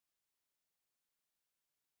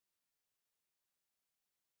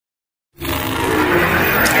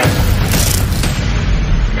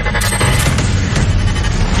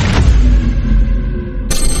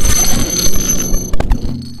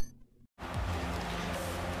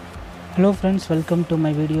Hello friends, welcome to my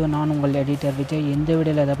video. நான் உங்கள் editor Vijay. இந்த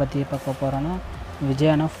வீடியோவில் எதை பற்றி பார்க்க போகிறோன்னா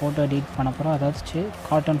விஜயானா ஃபோட்டோ எடிட் பண்ண போகிறோம். அதாச்சும்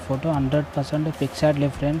காட்டன் ஃபோட்டோ 100% பிக்சார்ட்லேயே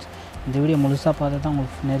ஃப்ரெண்ட்ஸ். இந்த வீடியோ முழுசாக பார்த்தா தான்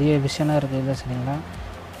உங்களுக்கு நிறைய விஷயம்லாம் இருக்குது இல்லை சரிங்களா.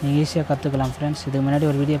 நீங்கள் ஈஸியாக கற்றுக்கலாம் ஃப்ரெண்ட்ஸ். இதுக்கு முன்னாடி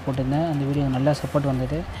ஒரு வீடியோ போட்டிருந்தேன், அந்த வீடியோ நல்லா சப்போர்ட்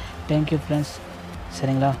வந்தது. தேங்க்யூ ஃப்ரெண்ட்ஸ்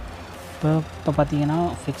சரிங்களா. இப்போ பார்த்தீங்கன்னா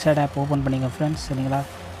PicsArt App ஓப்பன் பண்ணிங்க ஃப்ரெண்ட்ஸ் சரிங்களா.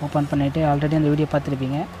 ஓப்பன் பண்ணிவிட்டு ஆல்ரெடி அந்த வீடியோ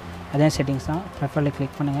பார்த்துருப்பீங்க. அதே செட்டிங்ஸ் தான். ப்ரொஃபைலில்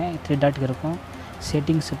கிளிக் பண்ணுங்கள், 3 டாட் இருக்கும்.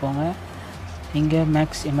 செட்டிங்ஸு போங்க, இங்கே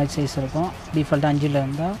மேக்ஸ் இமேஜ் சைஸ் இருக்கும். டிஃபால்ட்டாக 5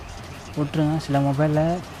 இருந்தால் விட்ருங்க. சில மொபைலில்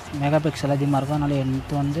மெகா பிக்சல் அதிகமாக இருக்கும், அதனால்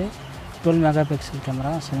எனக்கு வந்து 12 மெகா பிக்சல்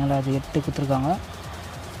கேமரா சரிங்களா. அது 8 கொடுத்துருக்காங்க.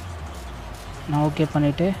 நான் ஓகே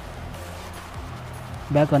பண்ணிவிட்டு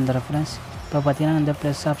பேக் வந்துடுறேன் ஃப்ரெண்ட்ஸ். இப்போ பார்த்தீங்கன்னா இந்த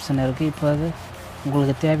ப்ளஸ் ஆப்ஷன் இருக்குது. இப்போ அது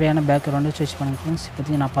உங்களுக்கு தேவையான பேக்ரவுண்டு சூஸ் பண்ணுங்க ஃப்ரெண்ட்ஸ்.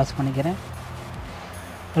 இப்போதைக்கு நான் பாஸ் பண்ணிக்கிறேன்.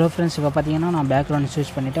 ஹலோ ஃப்ரெண்ட்ஸ், இப்போ பார்த்தீங்கன்னா நான் பேக்ரவுண்ட்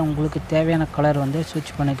சூஸ் பண்ணிவிட்டேன். உங்களுக்கு தேவையான கலர் வந்து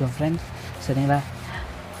சூஸ் பண்ணிக்கோங்க ஃப்ரெண்ட்ஸ் சரிங்களா.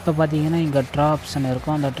 இப்போ பார்த்தீங்கன்னா இங்கே ட்ரா ஆப்ஷன்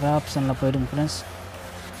இருக்கும், அந்த ட்ரா ஆப்ஷனில் போய்டுங்க ஃப்ரெண்ட்ஸ்.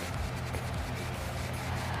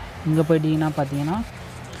 இங்கே போய்ட்டிங்கன்னா பார்த்தீங்கன்னா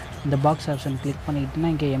இந்த பாக்ஸ் ஆப்ஷன் கிளிக்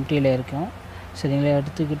பண்ணிக்கிட்டிங்கன்னா இங்கே எம்டியில் இருக்கும் சரிங்களா.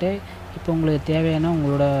 எடுத்துக்கிட்டு இப்போ உங்களுக்கு தேவையான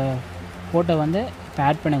உங்களோட ஃபோட்டோ வந்து இப்போ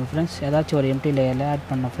ஆட் பண்ணுங்க ஃப்ரெண்ட்ஸ். ஏதாச்சும் ஒரு எம்டி லேயரில் ஆட்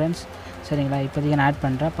பண்ண ஃப்ரெண்ட்ஸ் சரிங்களா. இப்போதைக்கு நான் ஆட்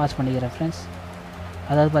பண்ணுறேன், பாஸ் பண்ணிக்கிறேன் ஃப்ரெண்ட்ஸ்.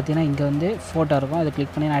 அதாவது பார்த்தீங்கன்னா இங்கே வந்து ஃபோட்டோ இருக்கும், அதை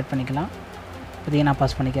கிளிக் பண்ணி நான் ஆட் பண்ணிக்கலாம். இப்போதைக்கு நான்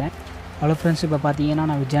பாஸ் பண்ணிக்கிறேன். ஹலோ ஃப்ரெண்ட்ஸ், இப்போ பார்த்தீங்கன்னா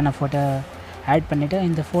நான் விஜயானா ஃபோட்டோ ஆட் பண்ணிவிட்டு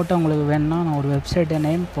இந்த ஃபோட்டோ உங்களுக்கு வேணும்னா நான் ஒரு வெப்சைட்டு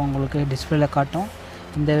நேம் இப்போ உங்களுக்கு டிஸ்பிளேல காட்டும்.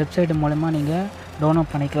 இந்த வெப்சைட் மூலமா நீங்கள்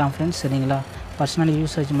டவுன்லோட் பண்ணிக்கலாம் ஃப்ரெண்ட்ஸ் சரிங்களா. பர்சனல்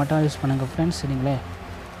யூசேஜ் மட்டும் யூஸ் பண்ணுங்கள் ஃப்ரெண்ட்ஸ் சரிங்களா.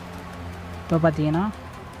 இப்போ பார்த்தீங்கன்னா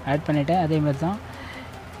ஆட் பண்ணிவிட்டேன். அதேமாதிரி தான்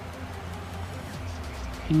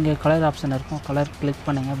இங்கே கலர் ஆப்ஷன் இருக்கும், கலர் கிளிக்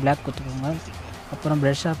பண்ணுங்கள், பிளாக் கொடுத்துக்கோங்க. அப்புறம்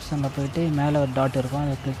ப்ரஷ் ஆப்ஷனில் போய்ட்டு மேலே ஒரு டாட் இருக்கும்,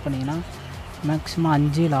 அதை கிளிக் பண்ணிங்கன்னா மேக்ஸிமம்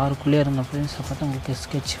 5 இல்லை 6 இருங்க ஃப்ரெண்ட்ஸ். அப்போ தான் உங்களுக்கு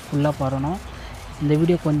ஸ்கெட்ச் ஃபுல்லாக பாருணும். இந்த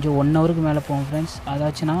வீடியோ கொஞ்சம் 1 ஹவருக்கு மேலே போகும் ஃப்ரெண்ட்ஸ்.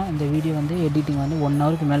 அதாச்சுன்னா இந்த வீடியோ வந்து எடிட்டிங் வந்து 1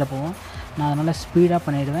 ஹவருக்கு மேலே போகும். நான் அதனால் ஸ்பீடாக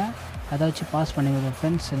பண்ணிவிடுவேன், அதாச்சும் பாஸ் பண்ணிவிடுவேன்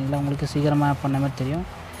ஃப்ரெண்ட்ஸ் சரிங்களா. உங்களுக்கு சீக்கிரமாக பண்ண மாதிரி தெரியும்.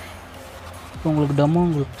 இப்போ உங்களுக்கு டெமோ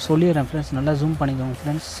உங்களுக்கு சொல்லிடுறேன் ஃப்ரெண்ட்ஸ். நல்லா ஜூம் பண்ணிக்கோங்க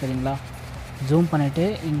ஃப்ரெண்ட்ஸ் சரிங்களா. ஜூம் பண்ணிவிட்டு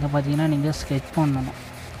இங்கே பார்த்தீங்கன்னா நீங்கள் ஸ்கெட்ச் பண்ணணும்.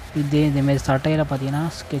 இதேமாரி சட்டையில் பார்த்தீங்கன்னா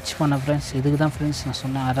ஸ்கெட்ச் பண்ண ஃப்ரெண்ட்ஸ். இதுக்கு தான் ஃப்ரெண்ட்ஸ் நான்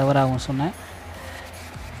சொன்னேன், 1/2 hour ஆகும் சொன்னேன்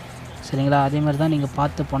சரிங்களா. அதேமாதிரி தான் நீங்கள்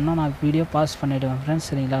பார்த்து பண்ணோம். நான் வீடியோ பாஸ் பண்ணிவிடுவேன் ஃப்ரெண்ட்ஸ்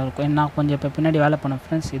சரிங்களா. நான் கொஞ்சம் இப்போ பின்னாடி வேலை பண்ணேன்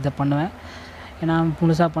ஃப்ரெண்ட்ஸ், இதை பண்ணுவேன். ஏன்னா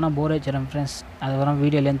முழுசாக போனால் போர் வச்சிடறேன் ஃப்ரெண்ட்ஸ். அதுக்கப்புறம்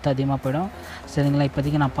வீடியோ லென்த் அதிகமாக போயிடும் சரிங்களா.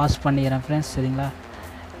 இப்போதைக்கு நான் பாஸ் பண்ணிக்கிறேன் ஃப்ரெண்ட்ஸ் சரிங்களா.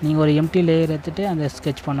 நீங்கள் ஒரு எம்டி லேயர் எடுத்துகிட்டு அந்த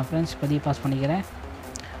ஸ்கெட்ச் பண்ண ஃப்ரெண்ட்ஸ். இப்போதைக்கு பாஸ் பண்ணிக்கிறேன்.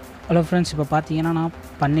 ஹலோ ஃப்ரெண்ட்ஸ், இப்போ பார்த்தீங்கன்னா நான்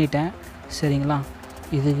பண்ணிட்டேன் சரிங்களா.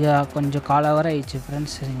 இதுக்கு கொஞ்சம் கால வர ஆயிடுச்சு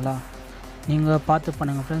ஃப்ரெண்ட்ஸ் சரிங்களா. நீங்கள் பார்த்து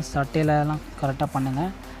பண்ணுங்கள் ஃப்ரெண்ட்ஸ். சட்டையிலலாம் கரெக்டாக பண்ணுங்கள்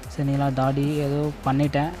சரிங்களா. தாடி ஏதோ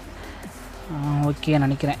பண்ணிட்டேன், ஓகே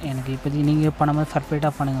நினைக்கிறேன். எனக்கு இப்போதைக்கு நீங்கள் பண்ணும்போது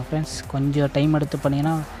பர்ஃபெக்டாக பண்ணுங்கள் ஃப்ரெண்ட்ஸ். கொஞ்சம் டைம் எடுத்து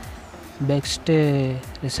பண்ணிங்கன்னா பெஸ்ட்டு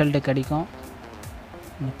ரிசல்ட்டு கிடைக்கும்.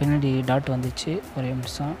 பின்னாடி டாட் வந்துச்சு, ஒரே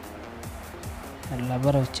நிமிஷம்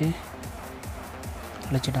லப்பரை வச்சு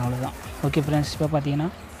அழைச்சிட்டேன், அவ்வளோதான். ஓகே ஃப்ரெண்ட்ஸ், இப்போ பார்த்தீங்கன்னா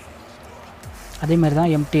அதேமாதிரி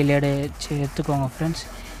தான் எம்டி லேடு எடுத்துக்கோங்க ஃப்ரெண்ட்ஸ்.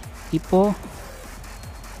 இப்போது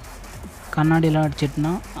கண்ணாடியெலாம்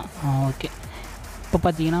அடிச்சிட்டுனா ஓகே. இப்போ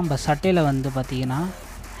பார்த்தீங்கன்னா நம்ம சட்டையில் வந்து பார்த்தீங்கன்னா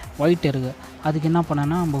ஒயிட் இருக்குது. அதுக்கு என்ன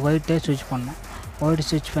பண்ணேன்னா நம்ம ஒயிட்டே ஸ்விட்ச் பண்ணணும். ஒயிட்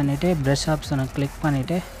ஸ்விட்ச் பண்ணிவிட்டு ப்ரஷ் ஆப்ஷனை கிளிக்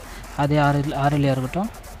பண்ணிவிட்டு அதே ஆறில் இருக்கட்டும்.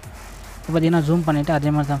 இப்போ பார்த்தீங்கன்னா ஜூம் பண்ணிவிட்டு அதே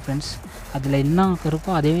மாதிரி தான் ஃப்ரெண்ட்ஸ். அதில் என்ன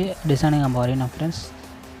இருக்கோ அதே டிசைனிங் நம்ம வரையணும் ஃப்ரெண்ட்ஸ்.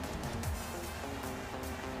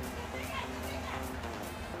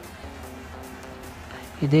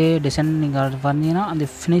 இதே டிசைன் நீங்கள் வந்தீங்கன்னா அந்த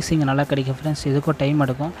ஃபினிஷிங் நல்லா கிடைக்கும் ஃப்ரெண்ட்ஸ். இதுக்கும் டைம்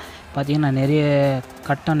எடுக்கும். பார்த்தீங்கன்னா நிறைய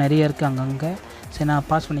கட்டம் நிறைய இருக்குது அங்கங்கே. சரி, நான்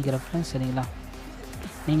பாஸ் பண்ணிக்கிறேன் ஃப்ரெண்ட்ஸ் சரிங்களா.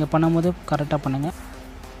 நீங்கள் பண்ணும்போது கரெக்டாக பண்ணுங்கள்.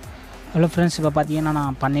 ஹலோ ஃப்ரெண்ட்ஸ், இப்போ பார்த்தீங்கன்னா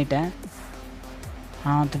நான் பண்ணிட்டேன்.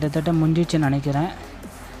 கிட்டத்தட்ட முடிஞ்சிச்சுன்னு நினைக்கிறேன்.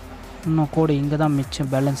 இன்னும் கோடு இங்கே தான்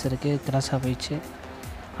மிச்சம் பேலன்ஸ் இருக்குது, கிராஸாக போயிடுச்சு.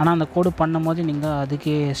 ஆனால் அந்த கோடு பண்ணும் போது நீங்கள்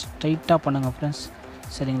அதுக்கே ஸ்ட்ரைட்டாக பண்ணுங்கள் ஃப்ரெண்ட்ஸ்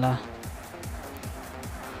சரிங்களா.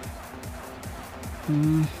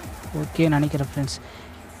 ஓகே நினைக்கிறேன் ஃப்ரெண்ட்ஸ்.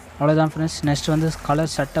 அவ்வளோதான் ஃப்ரெண்ட்ஸ். நெக்ஸ்ட் வந்து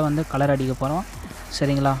கலர் சட்டை வந்து கலர் அடிக்க போகிறோம்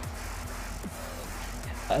சரிங்களா.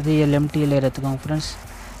 அது எம்டி லேயர் எடுத்துக்கோங்க ஃப்ரெண்ட்ஸ்.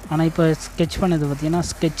 ஆனால் இப்போ ஸ்கெட்ச் பண்ணது பார்த்திங்கன்னா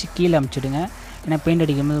ஸ்கெட்ச் கீழே அமுச்சிடுங்க, ஏன்னா பெயிண்ட்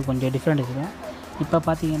அடிக்கும்போது கொஞ்சம் டிஃப்ரெண்ட் இருக்கும். இப்போ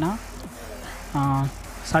பார்த்தீங்கன்னா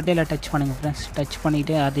சட்டையில் டச் பண்ணுங்கள் ஃப்ரெண்ட்ஸ். டச்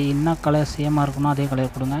பண்ணிவிட்டு அது என்ன கலர் சேமாக இருக்கணும் அதே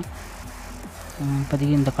கலர் கொடுங்க.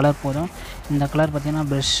 இப்போதைக்கு இந்த கலர் போதும். இந்த கலர் பார்த்திங்கன்னா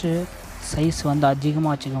ப்ரெஷ்ஷு சைஸ் வந்து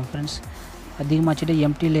அதிகமாக வச்சுக்கோங்க ஃப்ரெண்ட்ஸ். அதிகமாக வச்சுட்டு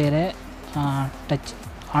எம்டி லேயரை டச்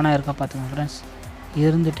ஆனாக இருக்கா பார்த்துக்கோங்க ஃப்ரெண்ட்ஸ்.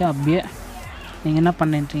 இருந்துட்டு அப்படியே நீங்கள் என்ன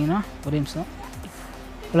பண்ணிட்டீங்கன்னா ஒரே நிமிஷம்.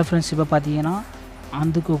 ஹலோ ஃப்ரெண்ட்ஸ், இப்போ பார்த்தீங்கன்னா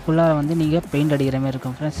அதுக்குள்ளார வந்து நீங்கள் பெயிண்ட் அடிக்கிற மாதிரி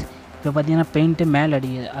இருக்கும் ஃப்ரெண்ட்ஸ். இப்போ பார்த்தீங்கன்னா பெயிண்ட்டு மேலே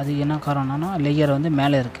அடிக்குது. அது என்ன காரணம்னா லேயர் வந்து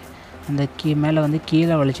மேலே இருக்குது. அந்த மேலே வந்து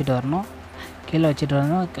கீழே வலிச்சிட்டு வரணும். கீழே வச்சுட்டு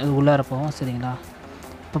வரணும், அது உள்ளார போகும். சரிங்களா?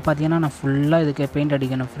 இப்போ பார்த்தீங்கன்னா நான் ஃபுல்லாக இதுக்கு பெயிண்ட்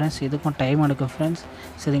அடிக்கணும் ஃப்ரெண்ட்ஸ். இதுக்கும் டைம் எடுக்கும் ஃப்ரெண்ட்ஸ்.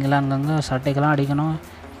 சரிங்களா? அங்கங்கே சட்டைக்கெல்லாம் அடிக்கணும்,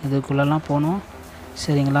 இதுக்குள்ளெல்லாம் போகணும்.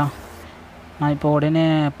 சரிங்களா? நான் இப்போ உடனே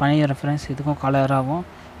பண்ணிடுறேன் ஃப்ரெண்ட்ஸ். இதுக்கும் கலர் ஆகும்,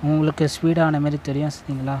 உங்களுக்கு ஸ்பீடான மாரி தெரியும்.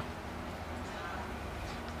 சரிங்களா?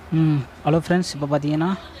 ஹலோ ஃப்ரெண்ட்ஸ், இப்போ பார்த்தீங்கன்னா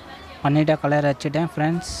பண்ணிவிட்டேன், கலர் அடிச்சிட்டேன்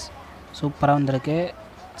ஃப்ரெண்ட்ஸ். சூப்பராக வந்திருக்கு.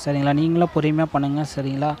 சரிங்களா? நீங்களும் பொறுமையாக பண்ணுங்கள்.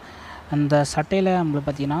 சரிங்களா? அந்த சட்டையில் நம்மளுக்கு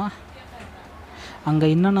பார்த்தீங்கன்னா அங்கே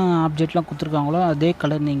என்னென்ன ஆப்ஜெக்ட்லாம் கொடுத்துருக்காங்களோ அதே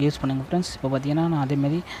கலர் நீங்கள் யூஸ் பண்ணுங்கள் ஃப்ரெண்ட்ஸ். இப்போ பார்த்தீங்கன்னா நான்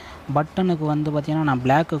அதேமாரி பட்டனுக்கு வந்து பார்த்தீங்கன்னா நான்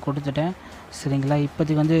பிளாக்கு கொடுத்துட்டேன். சரிங்களா?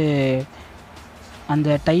 இப்போதைக்கு வந்து அந்த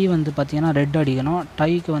டை வந்து பார்த்தீங்கன்னா ரெட் அடிக்கணும்.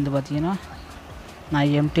 டைக்கு வந்து பார்த்தீங்கன்னா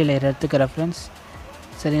நான் எம்டி லேயர் எடுத்துக்கிறேன் ஃப்ரெண்ட்ஸ்.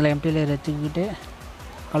 சரிங்களா? எம்டி லேயர் எடுத்துக்கிட்டு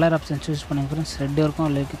கலர் ஆப்ஷன் சூஸ் பண்ணுங்கள் ஃப்ரெண்ட்ஸ். ரெட்டு இருக்கும்,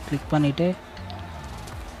 அதில் கிளிக் பண்ணிவிட்டு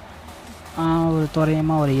ஒரு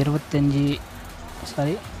தோராயமாக ஒரு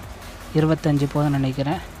 25 போதும்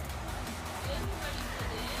நினைக்கிறேன்.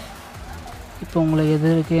 இப்போ உங்களுக்கு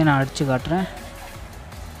எதுக்கு நான் அடித்து காட்டுறேன்.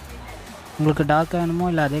 உங்களுக்கு டார்க் வேணுமோ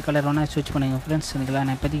இல்லை அதே கலர் வேணால் ஸ்விட்ச் பண்ணிங்க ஃப்ரெண்ட்ஸ். சரிங்களா?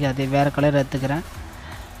 நான் இப்போதைக்கு அதே வேறு கலர் எடுத்துக்கிறேன்.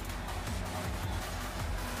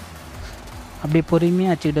 அப்படியே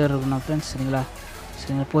பொறுமையாக அடிச்சுக்கிட்டே இருக்கணும் ஃப்ரெண்ட்ஸ். சரிங்களா?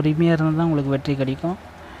 சரிங்களா? பொறுமையாக இருந்தால் தான் உங்களுக்கு வெற்றி கிடைக்கும்.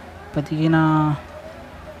 இப்போதைக்கு நான்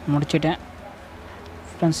முடிச்சிட்டேன்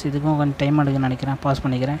ஃப்ரெண்ட்ஸ். இதுக்கும் கொஞ்சம் டைம் எடுக்குன்னு நினைக்கிறேன், பாஸ்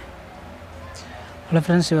பண்ணிக்கிறேன். ஹலோ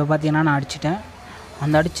ஃப்ரெண்ட்ஸ், இப்போ பார்த்தீங்கன்னா நான் அடிச்சிட்டேன்.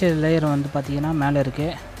 அந்த அடித்த லேயர் வந்து பார்த்திங்கன்னா மேலே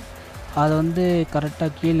இருக்குது, அதை வந்து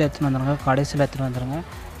கரெக்டாக கீழே எடுத்துன்னு வந்துடுங்க, கடைசியில் எடுத்துன்னு வந்துடுங்க.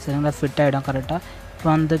 சரிங்களா? ஃபிட் ஆகிடும் கரெக்டாக. இப்போ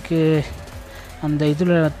அந்த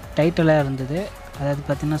இதில் டைட்டிலாக இருந்தது, அதாவது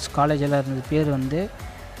பார்த்திங்கன்னா காலேஜெல்லாம் இருந்தது, பேர் வந்து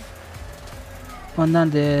இப்போ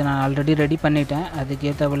வந்து நான் ஆல்ரெடி ரெடி பண்ணிவிட்டேன்.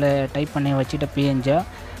 அதுக்கேற்றவில் டைப் பண்ணி வச்சுட்டு பிஎன்ஜா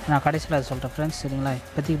நான் கடைசியில் அதை சொல்கிறேன் ஃப்ரெண்ட்ஸ். சரிங்களா?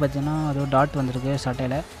 இப்போதைக்கு பார்த்தீங்கன்னா அது டாட் வந்திருக்கு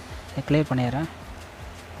சட்டையில், கிளியர் பண்ணிடுறேன்.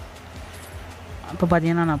 இப்போ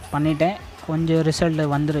பார்த்தீங்கன்னா நான் பண்ணிட்டேன், கொஞ்சம் ரிசல்ட்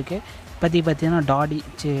வந்திருக்கு. இப்போதைக்கு பார்த்தீங்கன்னா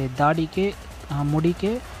தாடிக்கு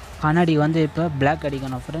முடிக்கு கண்ணாடி வந்து இப்போ பிளாக்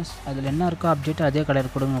அடிக்கணும் ஃப்ரெண்ட்ஸ். அதில் என்ன இருக்கோ ஆப்ஜெக்ட் அதே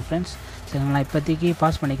கலர் கொடுங்க ஃப்ரெண்ட்ஸ். சரிங்களா? இப்போதைக்கு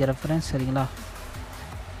பாஸ் பண்ணிக்கிறேன் ஃப்ரெண்ட்ஸ். சரிங்களா?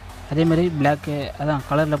 அதேமாதிரி பிளாக்கு அதான்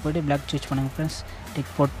கலரில் போய்ட்டு பிளாக் சூஸ் பண்ணுங்கள் ஃப்ரெண்ட்ஸ்.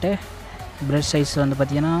 டிக் போட்டு ப்ரஷ் சைஸ் வந்து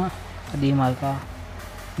பார்த்திங்கன்னா அதிகமாக இருக்கா,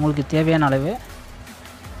 உங்களுக்கு தேவையான அளவு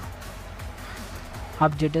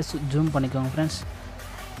ஆப்ஜெக்டை ஜூம் பண்ணிக்கோங்க ஃப்ரெண்ட்ஸ்.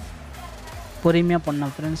 பொறுமையாக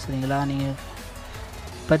பண்ணோம் ஃப்ரெண்ட்ஸ். சரிங்களா? நீங்கள்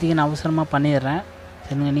இப்போதைக்கு நான் அவசரமாக பண்ணிடுறேன்.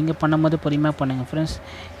 சரிங்க? நீங்கள் பண்ணும்போது பொறுமையாக பண்ணுங்கள் ஃப்ரெண்ட்ஸ்.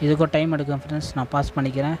 இதுக்கும் டைம் எடுக்கும் ஃப்ரெண்ட்ஸ். நான் பாஸ்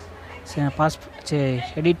பண்ணிக்கிறேன். சரி,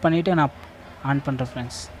 எடிட் பண்ணிவிட்டு நான் ஆன் பண்ணுறேன்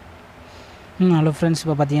ஃப்ரெண்ட்ஸ். ஹலோ ஃப்ரெண்ட்ஸ்,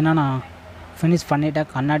 இப்போ பார்த்தீங்கன்னா நான் ஃபினிஷ் பண்ணிவிட்டேன்.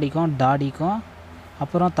 கண்ணாடிக்கும் தாடிக்கும்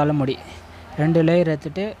அப்புறம் தலைமுடி 2 லேயர்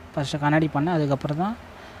எடுத்துகிட்டு ஃபஸ்ட்டு கண்ணாடி பண்ணேன், அதுக்கப்புறம் தான்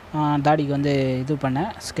தாடிக்கு வந்து இது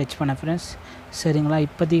பண்ணேன், ஸ்கெட்ச் பண்ணேன் ஃப்ரெண்ட்ஸ். சரிங்களா?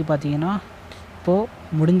 இப்போதைக்கு பார்த்தீங்கன்னா இப்போது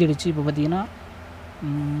முடிஞ்சிடுச்சு. இப்போ பார்த்தீங்கன்னா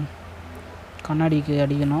கண்ணாடிக்கு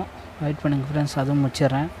அடிக்கணும், வெயிட் பண்ணுங்கள் ஃப்ரெண்ட்ஸ், அதுவும்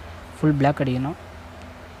முடிச்சிடுறேன். ஃபுல் பிளாக் அடிக்கணும்.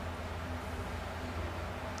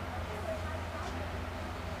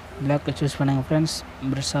 பிளாக்கை சூஸ் பண்ணுங்கள் ஃப்ரெண்ட்ஸ்.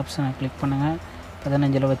 ப்ரஷ் ஆப்ஷனை கிளிக் பண்ணுங்கள்,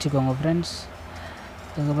 15 வச்சுக்கோங்க ஃப்ரெண்ட்ஸ்.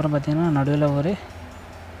 அதுக்கப்புறம் பார்த்தீங்கன்னா நடுவில் ஒரு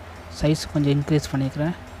சைஸ் கொஞ்சம் இன்க்ரீஸ்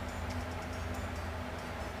பண்ணிக்கிறேன்.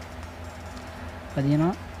 பார்த்தீங்கன்னா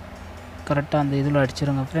கரெக்டாக அந்த இதில்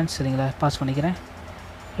அடிச்சிருங்க ஃப்ரெண்ட்ஸ். சரிங்களா? பாஸ் பண்ணிக்கிறேன்.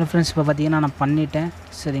 ஹலோ ஃப்ரெண்ட்ஸ், இப்போ பார்த்தீங்கன்னா நான் பண்ணிட்டேன்.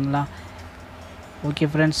 சரிங்களா? ஓகே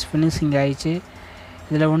ஃப்ரெண்ட்ஸ், ஃபினிஷிங் ஆகிடுச்சு.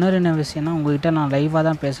 இதில் இன்னொரு என்ன விஷயம்னா, உங்கள்கிட்ட நான் லைவாக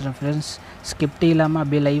தான் பேசுகிறேன் ஃப்ரெண்ட்ஸ், ஸ்கிரிப்ட் இல்லாமல்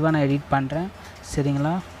அப்படியே லைவாக நான் எடிட் பண்ணுறேன்.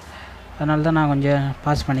 சரிங்களா? அதனால தான் நான் கொஞ்சம்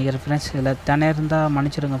பாஸ் பண்ணிக்கிறேன் ஃப்ரெண்ட்ஸ். இதில் தனியாக இருந்தால்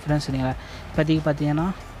மன்னிச்சிடுங்க ஃப்ரெண்ட்ஸ். சரிங்களா? இப்போதைக்கு பார்த்தீங்கன்னா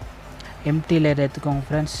எம்டி லேயர் எடுத்துக்கோங்க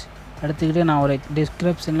ஃப்ரெண்ட்ஸ். எடுத்துக்கிட்டு நான் ஒரு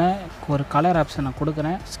டிஸ்கிரிப்ஷனில் ஒரு கலர் ஆப்ஷன் நான்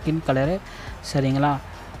கொடுக்குறேன், ஸ்கின் கலரு. சரிங்களா?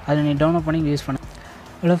 அதை நீ டவுன்லோட் பண்ணி யூஸ் பண்ணு.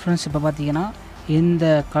 ஹலோ ஃப்ரெண்ட்ஸ், இப்போ பார்த்தீங்கன்னா இந்த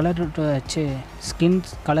கலர் ஸ்கின்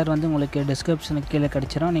கலர் வந்து உங்களுக்கு டிஸ்கிரிப்ஷனுக்கு கீழே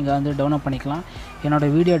கிடச்சிரும், நீங்கள் வந்து டவுன்லோட் பண்ணிக்கலாம்.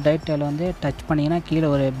 என்னோடய வீடியோ டைட்டில் வந்து டச் பண்ணிங்கன்னா கீழே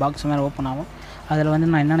ஒரு பாக்ஸ் மாதிரி ஓப்பன் ஆகும். அதில் வந்து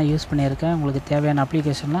நான் என்னென்ன யூஸ் பண்ணியிருக்கேன், உங்களுக்கு தேவையான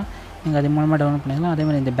அப்ளிகேஷன்லாம் நீங்கள் அது மூலமாக டவுன்லோட் பண்ணிக்கலாம்.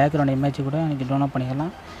 அதேமாதிரி இந்த பேக்ரவுண்ட் இமேஜ் கூட நீங்கள் டவுன்லோட்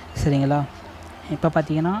பண்ணிக்கலாம். சரிங்களா? இப்போ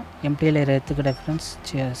பார்த்தீங்கன்னா எம்டி லேயர் எடுத்துக்கிட்டேன் ஃப்ரெண்ட்ஸ்.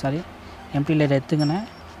 எம்டி லேயர்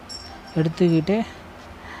எடுத்துக்கிட்டு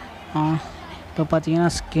இப்போ பார்த்தீங்கன்னா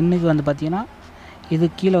ஸ்கின்னுக்கு வந்து பார்த்தீங்கன்னா இது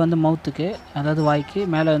கீழே வந்து மவுத்துக்கு, அதாவது வாய்க்கு,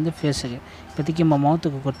 மேலே வந்து ஃபேஸுக்கு. இப்போதைக்கு நம்ம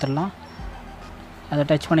மவுத்துக்கு கொடுத்துடலாம். அதை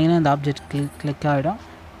டச் பண்ணிங்கன்னா இந்த ஆப்ஜெக்ட் கிளிக் ஆகிடும்.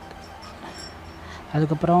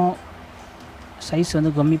 அதுக்கப்புறம் சைஸ்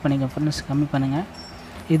வந்து கம்மி பண்ணிங்க ஃப்ரெண்ட்ஸ், கம்மி பண்ணுங்கள்.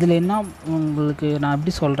 இதில் என்ன உங்களுக்கு நான்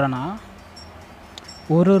எப்படி சொல்கிறேன்னா,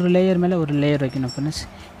 ஒரு லேயர் மேலே ஒரு லேயர் வைக்கணும் ஃப்ரெண்ட்ஸ்.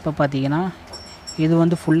 இப்போ பார்த்தீங்கன்னா இது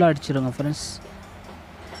வந்து ஃபுல்லாக அடிச்சிடுங்க ஃப்ரெண்ட்ஸ்.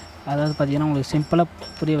 அதாவது பார்த்தீங்கன்னா உங்களுக்கு சிம்பிளாக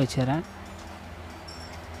புரிய வச்சுறேன்.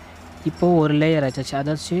 இப்போது ஒரு லேயர் ஆச்சாச்சு,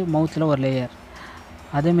 அதாச்சு மவுத்தில் ஒரு லேயர்.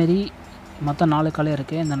 அதேமாரி மொத்தம் 4 கலர்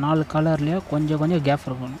இருக்குது. இந்த 4 கலர்லேயும் கொஞ்சம் கொஞ்சம் கேப்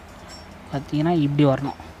இருக்கணும். பார்த்திங்கன்னா இப்படி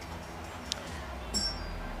வரணும்.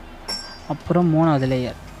 அப்புறம் 3வது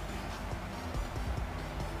லேயர்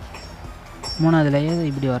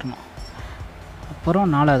இப்படி வரணும். அப்புறம்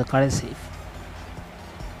 4வது கடைசி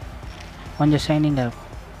கொஞ்சம் ஷைனிங்காக இருக்கும்.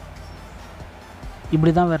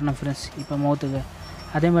 இப்படி தான் வரணும் ஃப்ரெண்ட்ஸ். இப்போ முகத்துக்கு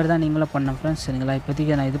அதே மாதிரி தான் நீங்களும் பண்ண ஃப்ரெண்ட்ஸ். சரிங்களா?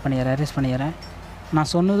 இப்போதைக்கு நான் இது பண்ணிடுறேன், எரேஸ் பண்ணிடுறேன். நான்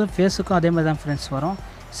சொன்னது ஃபேஸுக்கும் அதே மாதிரி தான் ஃப்ரெண்ட்ஸ் வரும்.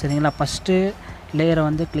 சரிங்களா? ஃபஸ்ட்டு லேயரை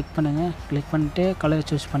வந்து கிளிக் பண்ணுங்கள். கிளிக் பண்ணிவிட்டு கலர்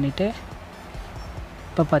சூஸ் பண்ணிவிட்டு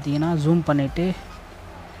இப்போ பார்த்தீங்கன்னா ஜூம் பண்ணிவிட்டு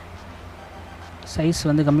சைஸ்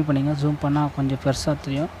வந்து கம்மி பண்ணிங்க. ஜூம் பண்ணால் கொஞ்சம் பெருசாக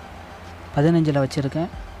தெரியும். 15ல் வச்சுருக்கேன்.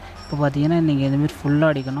 இப்போ பார்த்தீங்கன்னா நீங்கள் இதுமாரி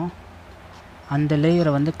ஃபுல்லாக அடிக்கணும். அந்த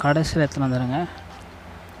லேயரை வந்து கடைசியில் எடுத்துன்னு வந்துடுங்க.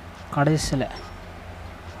 கடைசியில்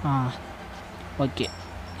ஓகே.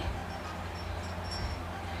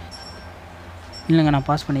 இல்லைங்க, நான்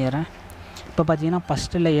பாஸ் பண்ணிடுறேன். இப்போ பார்த்தீங்கன்னா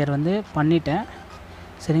ஃபஸ்ட்டு லேயர் வந்து பண்ணிட்டேன்.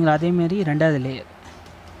 சரிங்களா? அதேமாரி 2வது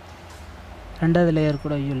லேயர்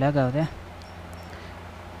கூட லேக் ஆகுது.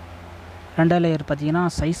 2வது லேயர் பார்த்தீங்கன்னா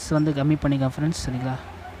சைஸ் வந்து கம்மி பண்ணிக்கோங்க ஃப்ரெண்ட்ஸ். சரிங்களா?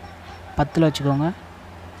 10ல் வச்சுக்கோங்க.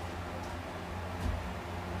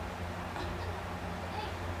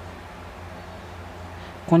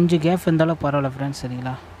 கொஞ்சம் கேப் இருந்தாலும் பரவாயில்ல ஃப்ரெண்ட்ஸ்.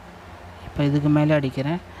 சரிங்களா? இப்போ இதுக்கு மேலே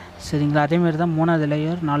அடிக்கிறேன். சரிங்களா? அதேமாரி தான் 3வது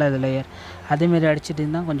லேயர் 4வது லேயர் அதேமாரி அடிச்சுட்டு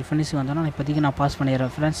இருந்தால் கொஞ்சம் ஃபினிஷிங் வந்தோன்னா இப்போதைக்கு நான் பாஸ்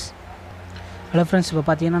பண்ணிடுறேன் ஃப்ரெண்ட்ஸ். ஹலோ ஃப்ரெண்ட்ஸ், இப்போ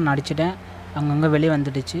பார்த்தீங்கன்னா நான் அடிச்சிட்டேன். அங்கங்கே வெளியே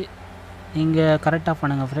வந்துடுச்சு. நீங்கள் கரெக்டாக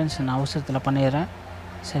பண்ணுங்கள் ஃப்ரெண்ட்ஸ். நான் அவசரத்தில் பண்ணிடுறேன்.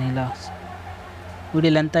 சரிங்களா?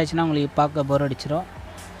 வீடியோ லென்த் ஆகிடுச்சுன்னா உங்களுக்கு பார்க்க போர் அடிச்சிடும்.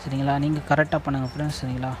 சரிங்களா? நீங்கள் கரெக்டாக பண்ணுங்கள் ஃப்ரெண்ட்ஸ்.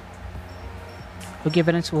 சரிங்களா? ஓகே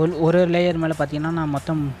ஃப்ரெண்ட்ஸ், ஒரு லேயர் மேலே பார்த்தீங்கன்னா நான்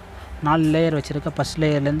மொத்தம் 4 லேயர் வச்சுருக்கேன். ஃபஸ்ட்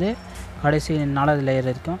லேயர்லேருந்து கடைசி 4வது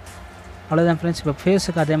லேயர் இருக்கும். அவ்வளோதான் ஃப்ரெண்ட்ஸ். இப்போ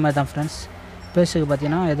ஃபேஸுக்கு அதே மாதிரி தான் ஃப்ரெண்ட்ஸ். ஃபேஸுக்கு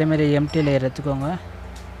பார்த்தீங்கன்னா இதேமாரி எம்டி லேயர் எடுத்துக்கோங்க.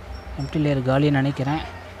 எம்டி லேயர் காலின்னு நினைக்கிறேன்.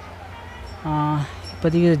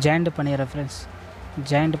 இப்போதைக்கு ஜாயிண்ட் பண்ணிடுறேன் ஃப்ரெண்ட்ஸ்.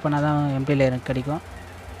 ஜாயிண்ட் பண்ணால் தான் எம்டி லேயர் கிடைக்கும்.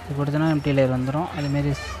 இது கொடுத்தனா எம்டி லேயர் வந்துடும்.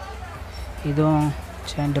 அதுமாரி இதுவும்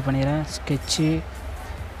ஜாயிண்ட் பண்ணிடுறேன். ஸ்கெட்சு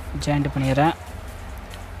ஜாயிண்ட் பண்ணிடுறேன்.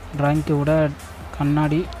 ட்ராயிங்க்கு கூட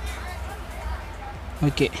கண்ணாடி.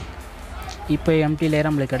 ஓகே, இப்போ எம்டி லேயர்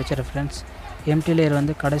நம்மளுக்கு கிடச்சிடும் ஃப்ரெண்ட்ஸ். எம்டி லேயர்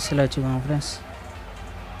வந்து கடைசியில் வச்சுக்கோங்க ஃப்ரெண்ட்ஸ்.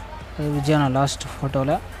 அது விஜய் நான் லாஸ்ட்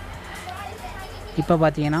ஃபோட்டோவில். இப்போ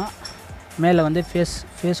பார்த்தீங்கன்னா மேலே வந்து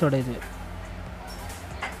ஃபேஸோட இது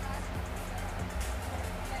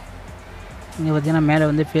இங்கே பார்த்தீங்கன்னா மேலே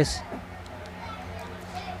வந்து ஃபேஸ்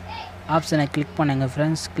ஆப்ஷனை கிளிக் பண்ணுங்க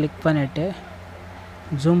ஃப்ரெண்ட்ஸ். கிளிக் பண்ணிவிட்டு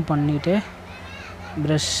ஜூம் பண்ணிவிட்டு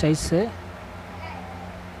ப்ரஷ் சைஸு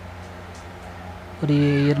ஒரு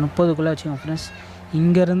 30க்குள்ளே வச்சுக்கோங்க ஃப்ரெண்ட்ஸ்.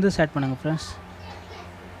 இங்கேருந்து ஸ்டார்ட் பண்ணுங்கள் ஃப்ரெண்ட்ஸ்.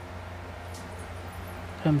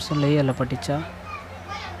 லேயரில் பட்டுச்சா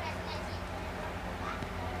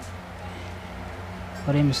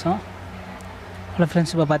ஒரே நிமிஷம். ஹலோ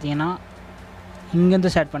ஃப்ரெண்ட்ஸ், இப்போ பார்த்தீங்கன்னா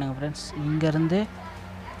இங்கேருந்து ஸ்டார்ட் பண்ணுங்கள் ஃப்ரெண்ட்ஸ். இங்கேருந்து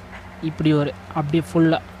இப்படி அப்படியே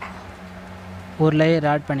ஃபுல்லாக ஒரு லேயர்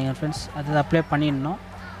ஆட் பண்ணிங்க ஃப்ரெண்ட்ஸ். அது அப்ளை பண்ணிடணும்.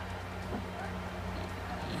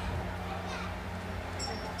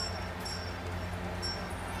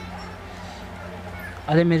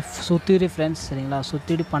 அதேமாரி சுற்றிடு ஃப்ரெண்ட்ஸ். சரிங்களா?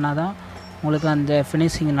 சுற்றிடு பண்ணால் தான் உங்களுக்கு அந்த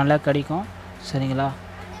ஃபினிஷிங் நல்லா கிடைக்கும். சரிங்களா?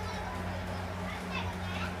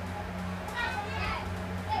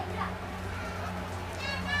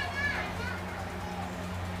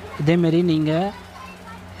 இதேமாரி நீங்கள்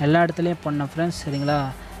எல்லா இடத்துலையும் பண்ண ஃப்ரெண்ட்ஸ். சரிங்களா?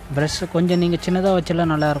 ப்ரஷ்ஷை கொஞ்சம் நீங்கள் சின்னதாக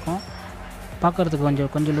வச்செல்லாம் நல்லாயிருக்கும், பார்க்குறதுக்கு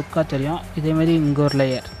கொஞ்சம் லுக்காக தெரியும். இதேமாரி இங்கே ஒரு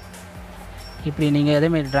லேயர் இப்படி நீங்கள்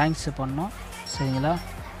இதேமாரி ட்ராயிங்ஸ் பண்ணணும். சரிங்களா?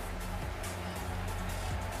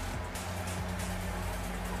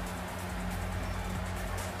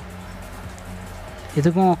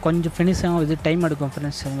 இதுக்கும் கொஞ்சம் ஃபினிஷிங்கும் இது டைம் எடுக்கும்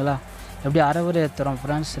ஃப்ரெண்ட்ஸ். சரிங்களா? எப்படி அரைவரை ஏற்றுறோம்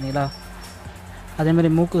ஃப்ரெண்ட்ஸ். சரிங்களா? அதேமாதிரி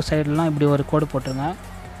மூக்கு சைடெலாம் இப்படி ஒரு கோடு போட்டுருங்க.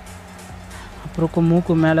 அப்புறம்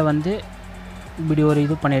மூக்கு மேலே வந்து இப்படி ஒரு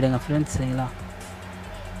இது பண்ணிவிடுங்க ஃப்ரெண்ட்ஸ். சரிங்களா?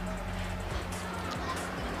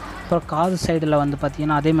 அப்புறம் காது சைடில் வந்து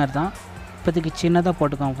பார்த்திங்கன்னா அதேமாதிரி தான். இப்போதைக்கு சின்னதாக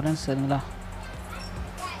போட்டுக்கோங்க ஃப்ரெண்ட்ஸ். சரிங்களா?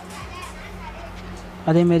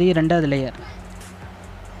 அதேமாரி 2வது லேயர்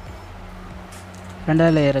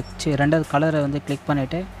 2வது கலரை வந்து கிளிக்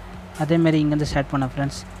பண்ணிவிட்டு அதேமாரி இங்கேருந்து ஸ்டார்ட் பண்ண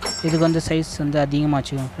ஃப்ரெண்ட்ஸ். இதுக்கு வந்து சைஸ் வந்து அதிகமாக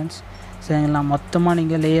வச்சுக்கோங்க ஃப்ரெண்ட்ஸ். சரிங்களா? மொத்தமாக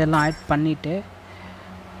நீங்கள் லேயர்லாம் ஆட் பண்ணிவிட்டு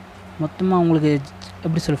மொத்தமாக உங்களுக்கு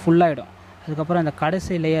எப்படி ஃபுல்லாகிடும். அதுக்கப்புறம் இந்த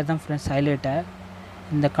கடைசி லேயர் தான் ஃப்ரெண்ட்ஸ் ஹைலைட்டை.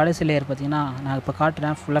 இந்த கடைசி லேயர் பார்த்திங்கன்னா நான் இப்போ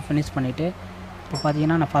காட்டுறேன். ஃபுல்லாக ஃபினிஷ் பண்ணிவிட்டு இப்போ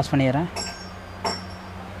பார்த்தீங்கன்னா நான் பாஸ் பண்ணிடுறேன்.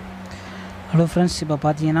 ஹலோ ஃப்ரெண்ட்ஸ், இப்போ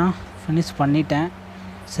பார்த்தீங்கன்னா ஃபினிஷ் பண்ணிட்டேன்.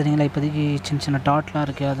 சரிங்களா? இப்போதைக்கு சின்ன டாட்லாம்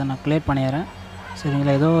இருக்குது, அதை நான் க்ளியர் பண்ணிடுறேன்.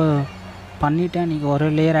 சரிங்களா? ஏதோ பண்ணிவிட்டேன். நீங்கள் ஒரு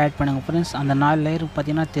லேயர் ஆட் பண்ணுங்கள் ஃப்ரெண்ட்ஸ். அந்த 4 லேயர்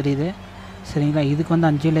பார்த்திங்கன்னா தெரியுது. சரிங்களா. இதுக்கு வந்து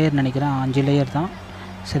 5 லேயர் நினைக்கிறேன், 5 லேயர் தான்.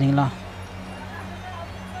 சரிங்களா.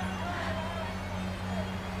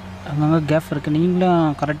 அங்கங்கே கேப் இருக்குது,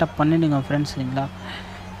 நீங்களும் கரெக்டாக பண்ணிவிடுங்க ஃப்ரெண்ட்ஸ். சரிங்களா.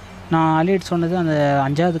 நான் ஹைலைட் சொன்னது அந்த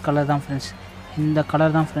 5வது கலர் தான் ஃப்ரெண்ட்ஸ். இந்த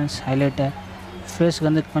கலர் தான் ஃப்ரெண்ட்ஸ் ஹைலைட்டு. ஃபேஸுக்கு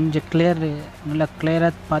வந்து கொஞ்சம் கிளியர், நல்லா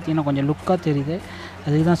கிளியராக பார்த்தீங்கன்னா கொஞ்சம் லுக்காக தெரியுது.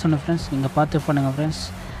 அதுக்கு தான் சொன்னேன் ஃப்ரெண்ட்ஸ், நீங்கள் பார்த்து பண்ணுங்கள் ஃப்ரெண்ட்ஸ்.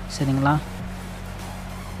 சரிங்களா.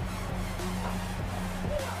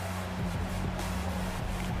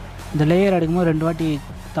 இந்த லேயர் அடிக்கும்போது 2 வாட்டி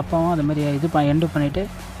தப்பாகவும் அது மாதிரி இது எண்டு பண்ணிவிட்டு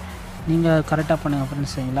நீங்கள் கரெக்டாக பண்ணுங்கள்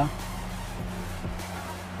ஃப்ரெண்ட்ஸ். சரிங்களா.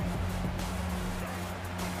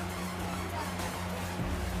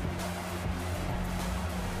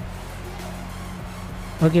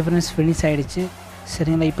 ஓகே ஃப்ரெண்ட்ஸ், ஃபினிஷ் ஆகிடுச்சு.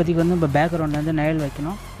 சரிங்களா. இப்போதைக்கு வந்து இப்போ பேக்ரவுண்டில் வந்து நெயில்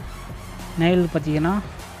வைக்கணும். நெயில் பார்த்திங்கன்னா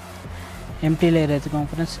எம்டி லேயர் எடுத்துக்கோங்க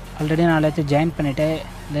ஃப்ரெண்ட்ஸ். ஆல்ரெடி நான் எல்லாத்தையும் ஜாயின் பண்ணிவிட்டேன்,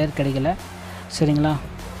 லேயர் கிடைக்கல. சரிங்களா.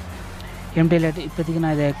 எம்டி லேயர் இப்போதைக்கு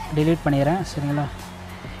நான் இதை டிலீட் பண்ணிடுறேன். சரிங்களா.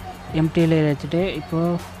 எம்டி லேயர் எடுத்துகிட்டு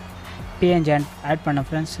இப்போது பிஎன்ஜி ஆட் பண்ணேன்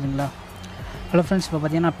ஃப்ரெண்ட்ஸ். சரிங்களா. ஹலோ ஃப்ரெண்ட்ஸ், இப்போ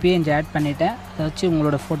பார்த்தீங்கன்னா பிஎன்ஜி ஆட் பண்ணிவிட்டேன். அதை வச்சு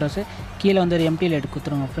உங்களோட ஃபோட்டோஸு கீழே வந்து ஒரு எம்டி லேயர்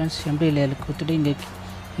கொடுத்துருங்க ஃப்ரெண்ட்ஸ். எம்டி லேயர் கொடுத்துட்டு இங்கே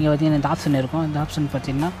பார்த்திங்கன்னா இந்த ஆப்ஷன் இருக்கும். இந்த ஆப்ஷன்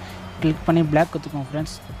பார்த்திங்கன்னா கிளிக் பண்ணி பிளாக் கொடுத்துக்கோங்க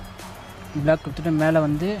ஃப்ரெண்ட்ஸ். பிளாக் கொடுத்துட்டு மேலே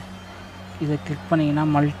வந்து இதை கிளிக் பண்ணிங்கன்னா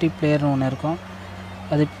மல்டி பிளேயர்னு ஒன்று இருக்கும்.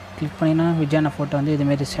 அது கிளிக் பண்ணிங்கன்னா விஜயான ஃபோட்டோ வந்து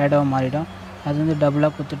இதுமாரி ஷேடோவாக மாறிடும். அது வந்து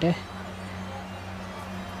டபுளாக கொடுத்துட்டு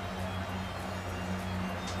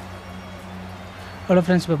ஹலோ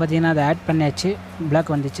ஃப்ரெண்ட்ஸ், இப்போ பார்த்தீங்கன்னா அதை ஆட் பண்ணியாச்சு,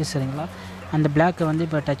 பிளாக் வந்துச்சு. சரிங்களா. அந்த பிளாக்கை வந்து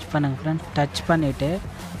இப்போ டச் பண்ணுங்க ஃப்ரெண்ட்ஸ். டச் பண்ணிவிட்டு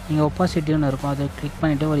நீங்கள் ஒப்பாசிட்டின்னு இருக்கும், அதை கிளிக்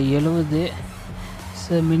பண்ணிவிட்டு ஒரு 70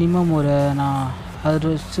 மினிமம் ஒரு நான் அது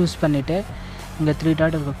சூஸ் பண்ணிவிட்டு இங்கே 3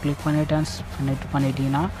 டாட் இருக்கும், கிளிக் பண்ணி டர்ன்ஸ்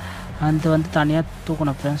பண்ணிட்டீங்கன்னா அது வந்து தனியாக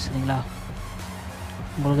தூக்கணும் ஃப்ரெண்ட்ஸ். சரிங்களா.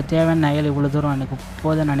 உங்களுக்கு தேவையான நயல் இவ்வளோ தூரம் எனக்கு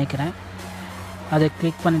போதுன்னு நினைக்கிறேன். அதை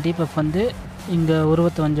கிளிக் பண்ணிவிட்டு இப்போ வந்து இங்கே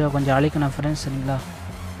உருவத்தை கொஞ்சம் அழிக்கணும் ஃப்ரெண்ட்ஸ். சரிங்களா.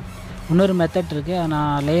 இன்னொரு மெத்தட் இருக்குது,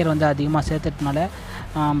 நான் லேயர் வந்து அதிகமாக சேர்த்துட்டனால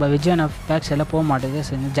நம்ம விஜயான பேக் சைடில் போக மாட்டேங்குது.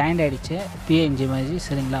 சரி, ஜாயிண்ட் ஆகிடுச்சு பிஎன்ஜி மாதிரி.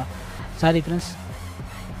 சரிங்களா. Sorry friends.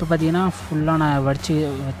 இப்போ பார்த்தீங்கன்னா ஃபுல்லாக நான் வடித்து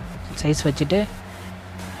சைஸ் வச்சுட்டு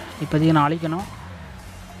இப்போதைக்கு நான் அழிக்கணும்,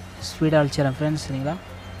 ஸ்பீடாக அழிச்சிடறேன் ஃப்ரெண்ட்ஸ். சரிங்களா.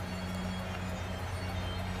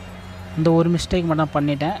 இந்த ஒரு மிஸ்டேக் மட்டும்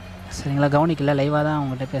பண்ணிட்டேன். சரிங்களா. கவனிக்கல, லைவாக தான்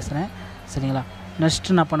அவங்கள்ட்ட பேசுகிறேன். சரிங்களா.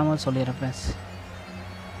 நெக்ஸ்ட்டு நான் பண்ணும்போது சொல்லிடுறேன் ஃப்ரெண்ட்ஸ்.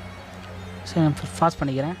 சரி, ஃபாஸ்ட்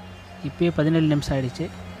பண்ணிக்கிறேன். இப்போயே 17 நிமிஷம் ஆகிடுச்சு.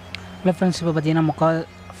 இல்லை ஃப்ரெண்ட்ஸ், இப்போ பார்த்தீங்கன்னா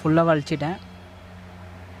ஃபுல்லாக அழிச்சிட்டேன்.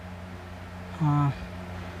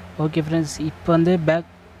 ஓகே ஃப்ரெண்ட்ஸ், இப்போ வந்து பேக்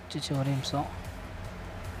ஒரே நிமிஷம்.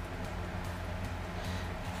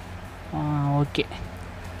 ஓகே,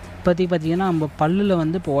 இப்போதைக்கு பார்த்தீங்கன்னா நம்ம பல்லில்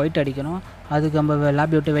வந்து இப்போ ஒயிட் அடிக்கணும். அதுக்கு நம்ம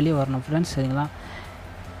லாபி விட்டு வெளியே வரணும் ஃப்ரெண்ட்ஸ். சரிங்களா.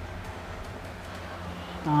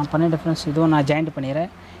 பண்ணிவிட்டேன் ஃப்ரெண்ட்ஸ். இதுவும் நான் ஜாயிண்ட்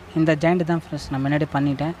பண்ணிடுறேன். இந்த ஜாயிண்ட் தான் ஃப்ரெண்ட்ஸ் நான் முன்னாடி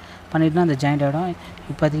பண்ணிவிட்டுனா அந்த ஜாயிண்ட் ஆகிடும்.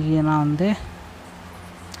 இப்போதைக்கு நான் வந்து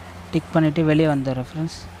டிக் பண்ணிவிட்டு வெளியே வந்துடுறேன்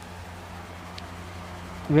ஃப்ரெண்ட்ஸ்.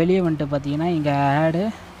 வெளியே வந்துட்டு பார்த்தீங்கன்னா இங்கே ஆடு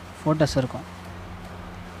ஃபோட்டோஸ் இருக்கும்,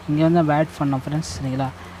 இங்கே வந்து நம்ம ஆட் பண்ணோம் ஃப்ரெண்ட்ஸ். சரிங்களா.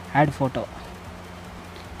 Add photo.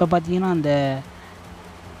 இப்போ பார்த்தீங்கன்னா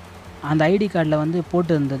அந்த ஐடி கார்டில் வந்து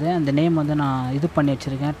போட்டு இருந்தது, அந்த நேம் வந்து நான் இது பண்ணி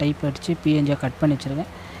வச்சுருக்கேன், டைப் அடித்து பிஎன்ஜியாக கட் பண்ணி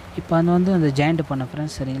வச்சுருக்கேன். இப்போ அது வந்து அந்த ஜாயிண்ட் பண்ண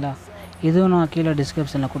ஃப்ரெண்ட்ஸ். சரிங்களா. இதுவும் நான் கீழே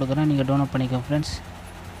டிஸ்கிரிப்ஷனில் கொடுக்குறேன், நீங்கள் டவுன்லோட் பண்ணிக்கோங்க ஃப்ரெண்ட்ஸ்.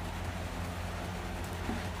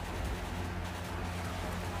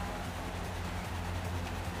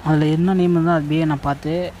 அதில் என்ன நேம் இருந்தால் அதுவே நான்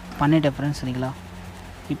பார்த்து பண்ணிட்டேன் ஃப்ரெண்ட்ஸ். சரிங்களா.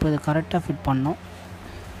 இப்போ இது கரெக்டாக ஃபிட் பண்ணோம்.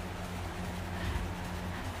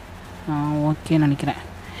 ஓகேன்னு நினைக்கிறேன்.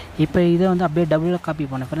 இப்போ இதை வந்து அப்படியே டபுளாக காப்பி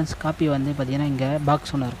பண்ணேன் ஃப்ரெண்ட்ஸ். காப்பி வந்து பார்த்திங்கன்னா இங்கே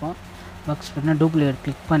பாக்ஸ் ஒன்று இருக்கும், பாக்ஸ் பார்த்தீங்கன்னா டூப்ளிகேட்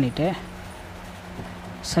கிளிக் பண்ணிவிட்டு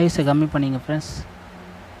சைஸை கம்மி பண்ணிங்க ஃப்ரெண்ட்ஸ்.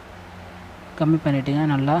 கம்மி பண்ணிட்டீங்க,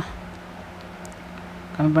 நல்லா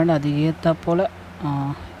கம்மி பண்ணிட்டு அதுக்கு ஏற்றா போல்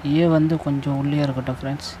ஏ வந்து கொஞ்சம் உள்ளே இருக்கட்டும்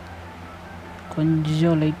ஃப்ரெண்ட்ஸ்,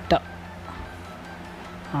 கொஞ்சம் லைட்டாக.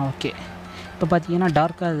 ஓகே, இப்போ பார்த்தீங்கன்னா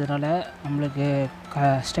டார்க்காக இருக்கிறதுனால நம்மளுக்கு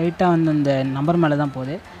ஸ்ட்ரைட்டாக வந்து இந்த நம்பர் மேலே தான்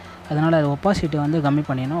போகுது. அதனால் அது ஒப்பாசிட்டி வந்து கம்மி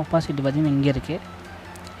பண்ணிடணும். ஒப்பாசிட்டி பார்த்திங்கன்னா இங்கே இருக்குது.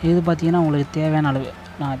 இது பார்த்திங்கன்னா உங்களுக்கு தேவையான அளவு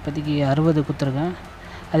நான் இப்போதைக்கு 60 கொடுத்துருக்கேன்.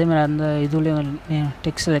 அதேமாதிரி அந்த இதுலேயும்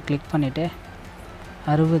டெக்ஸ்ட்டில் கிளிக் பண்ணிவிட்டு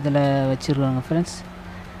 60 வச்சுருக்காங்க ஃப்ரெண்ட்ஸ்.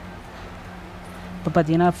 இப்போ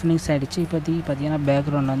பார்த்தீங்கன்னா ஃபினிஷ் ஆகிடுச்சு. இப்போதைக்கு பார்த்தீங்கன்னா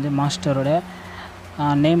பேக்ரவுண்ட் வந்து மாஸ்டரோட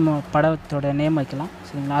நேம், படத்தோட நேம் வைக்கலாம்.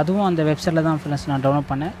 சரிங்களா. அதுவும் அந்த வெப்சைட்டில் தான் ஃப்ரெண்ட்ஸ் நான் டவுன்லோட்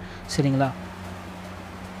பண்ணேன். சரிங்களா.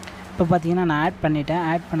 இப்போ பார்த்தீங்கன்னா நான் ஆட் பண்ணிட்டேன்.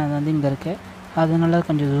 ஆட் பண்ணது வந்து இங்கே இருக்குது, அதனால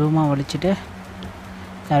கொஞ்சம் ஜூமாக வலிச்சுட்டு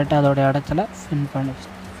கரெக்டாக அதோடய இடத்துல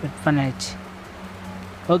ஃபிட் பண்ணிடுச்சு.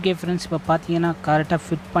 ஓகே ஃப்ரெண்ட்ஸ், இப்போ பார்த்தீங்கன்னா கரெக்டாக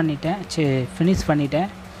ஃபினிஷ் பண்ணிட்டேன்.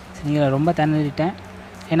 சரிங்களா. ரொம்ப திணறிட்டேன்,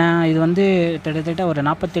 ஏன்னா இது வந்து கிட்டத்தட்ட ஒரு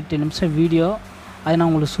 48 நிமிஷம் வீடியோ. அது நான்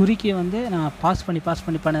உங்களுக்கு சுருக்கி வந்து நான் பாஸ் பண்ணி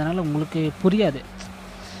பண்ணதுனால உங்களுக்கு புரியாது.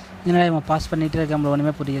 இதனால் இவன் பாஸ் பண்ணிகிட்டே இருக்க நம்மளுக்கு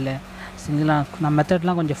ஒன்றுமே புரியல. சரிங்களா? நான்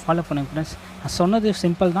மெத்தட்லாம் கொஞ்சம் ஃபாலோ பண்ணுங்க ஃப்ரெண்ட்ஸ். நான் சொன்னது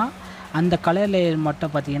சிம்பிள் தான். அந்த கலர் லேயர்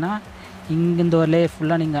மட்டும் பார்த்தீங்கன்னா இங்கே இந்த ஒரு லேயர்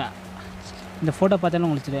ஃபுல்லாக நீங்கள் இந்த ஃபோட்டோ பார்த்தாலும்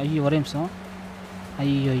உங்களுக்கு தெரியும். ஐயோ ஒரே நிமிஷம்,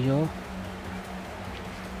 ஐயோ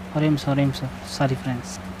ஒரே நிமிஷம் சாரி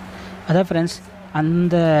ஃப்ரெண்ட்ஸ். அதான் ஃப்ரெண்ட்ஸ்,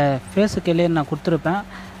 அந்த ஃபேஸுக்கு லேயர் நான் கொடுத்துருப்பேன்.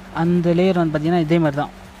 அந்த லேயர் வந்து பார்த்திங்கன்னா இதே மாதிரி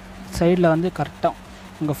தான். சைடில் வந்து கரெக்டாக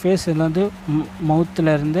உங்கள் ஃபேஸில் வந்து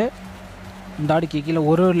மவுத்தில் இருந்து தாடிக்கு கீழே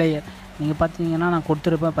ஒரு லேயர் நீங்கள் பார்த்தீங்கன்னா நான்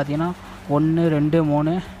கொடுத்துருப்பேன். பார்த்தீங்கன்னா 1 2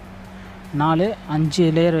 3 4 5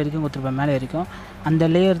 லேயர் வரைக்கும் கொடுத்துருப்பேன், மேலே வரைக்கும். அந்த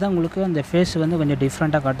லேயர் தான் உங்களுக்கு அந்த ஃபேஸ் வந்து கொஞ்சம்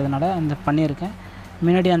டிஃப்ரெண்ட்டாக காட்டுறதுனால அந்த பண்ணியிருக்கேன்.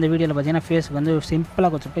 முன்னாடி அந்த வீடியோவில் பார்த்தீங்கன்னா ஃபேஸ் வந்து சிம்பிளாக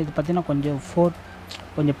கொடுத்துருப்பேன். இது பார்த்திங்கன்னா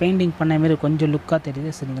கொஞ்சம் பெயிண்டிங் பண்ண மாரி கொஞ்சம் லுக்காக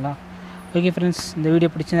தெரியுது. சரிங்களா? ஓகே ஃப்ரெண்ட்ஸ், இந்த வீடியோ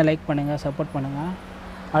பிடிச்சிருந்தா லைக் பண்ணுங்கள், சப்போர்ட் பண்ணுங்கள்.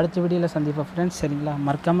 அடுத்த வீடியோவில் சந்திப்போம் ஃப்ரெண்ட்ஸ். சரிங்களா?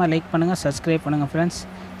 மறக்காமல் லைக் பண்ணுங்கள், சப்ஸ்கிரைப் பண்ணுங்கள் ஃப்ரெண்ட்ஸ்.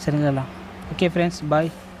 சரிங்களா? ஓகே ஃப்ரெண்ட்ஸ்,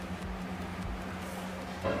 பாய்.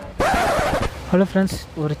 ஹலோ ஃப்ரெண்ட்ஸ்,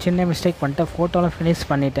 ஒரு சின்ன மிஸ்டேக் பண்ணிட்டேன். ஃபோட்டோலாம் ஃபினிஷ்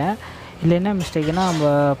பண்ணிட்டேன். இல்லை என்ன மிஸ்டேக்குனால் நம்ம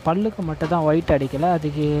பல்லுக்கு மட்டும் தான் ஒயிட் அடிக்கலை.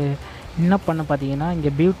 அதுக்கு என்ன பண்ண பார்த்தீங்கன்னா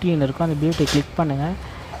இங்கே பியூட்டின்னு இருக்கும். அந்த பியூட்டியை கிளிக் பண்ணுங்கள்.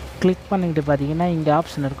 கிளிக் பண்ணிக்கிட்டு பார்த்தீங்கன்னா இங்கே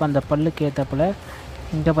ஆப்ஷன் இருக்கும். அந்த பல்லுக்கு ஏற்றப்பில்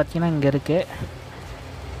இங்கே பார்த்தீங்கன்னா இங்கே இருக்குது.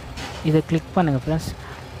 இதை கிளிக் பண்ணுங்கள் ஃப்ரெண்ட்ஸ்.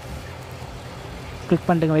 கிளிக்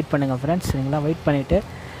பண்ணிட்டு வெயிட் பண்ணுங்கள் ஃப்ரெண்ட்ஸ். சரிங்களா? வெயிட் பண்ணிவிட்டு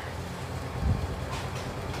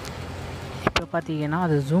இப்போ பார்த்தீங்கன்னா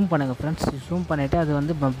அது ஜூம் பண்ணுங்கள் ஃப்ரெண்ட்ஸ். ஜூம் பண்ணிவிட்டு அது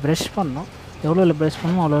வந்து ப்ரஷ் பண்ணணும். எவ்வளோ ப்ரஷ்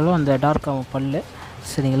பண்ணணும் அவ்வளோ அந்த டார்க் ஆகும் பல்.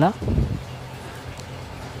 சரிங்களா?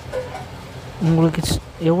 உங்களுக்கு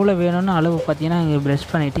எவ்வளோ வேணும்னு அளவு பார்த்தீங்கன்னா இங்கே ப்ரஷ்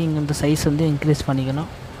பண்ணிவிட்டு இங்கே இந்த சைஸ் வந்து இன்க்ரீஸ் பண்ணிக்கணும்.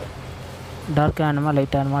 டார்க்காக வேணுமா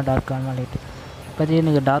லைட்டாக வேணுமா, டார்க்காக வேணுமா லைட்டு. பார்த்தீங்கன்னா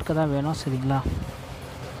எனக்கு டார்க்காக தான் வேணும். சரிங்களா?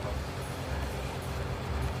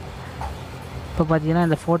 இப்போ பார்த்தீங்கன்னா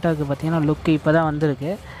இந்த ஃபோட்டோவுக்கு பார்த்தீங்கன்னா லுக்கு இப்போ தான்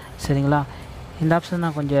வந்திருக்கு. சரிங்களா? இந்த ஆப்ஷன்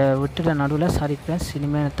நான் கொஞ்சம் விட்டுட்டேன் நடுவில், சாரி ஃப்ரெண்ட்ஸ்.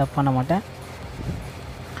 இனிமேல் தப்பு பண்ண மாட்டேன்.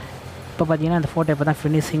 இப்போ பார்த்தீங்கன்னா இந்த ஃபோட்டோ இப்போ தான்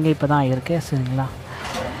ஃபினிஷிங்கு இப்போ தான் ஆகிருக்கு. சரிங்களா?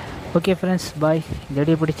 ஓகே ஃப்ரெண்ட்ஸ், பாய். இந்த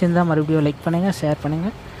வீடியோ பிடிச்சிருந்தால் மறுபடியும் லைக் பண்ணுங்கள், ஷேர்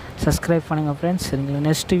பண்ணுங்கள், சப்ஸ்கிரைப் பண்ணுங்கள் ஃப்ரெண்ட்ஸ். சரிங்களா?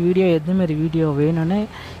 நெக்ஸ்ட்டு வீடியோ எதுமாரி வீடியோ வேணும்னு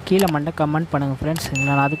கீழே கமெண்ட் பண்ணுங்கள் ஃப்ரெண்ட்ஸ்.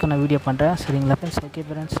 சரிங்களா? நான் அதுக்கு நான் வீடியோ பண்ணுறேன். சரிங்களா ஃப்ரெண்ட்ஸ்? ஓகே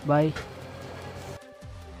ஃப்ரெண்ட்ஸ், பாய்.